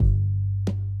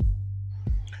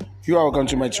You are welcome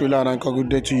to my trailer and good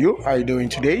day to you. How are you doing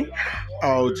today?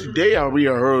 Today I'll be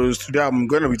your host. Today I'm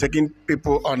going to be taking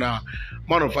people on a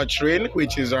manufacturing,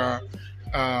 which is uh,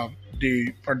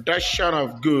 the production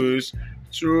of goods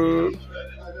through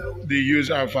the use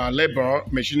of labor,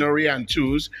 machinery, and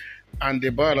tools, and the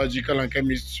biological and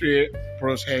chemistry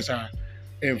process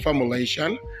in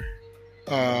formulation,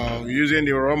 using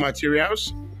the raw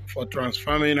materials for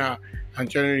transforming and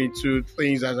turning into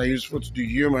things that are useful to the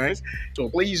humans. So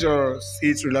please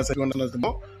sit, relax, and understand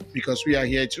more because we are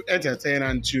here to entertain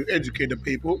and to educate the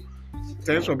people.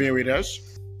 Thanks for being with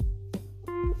us.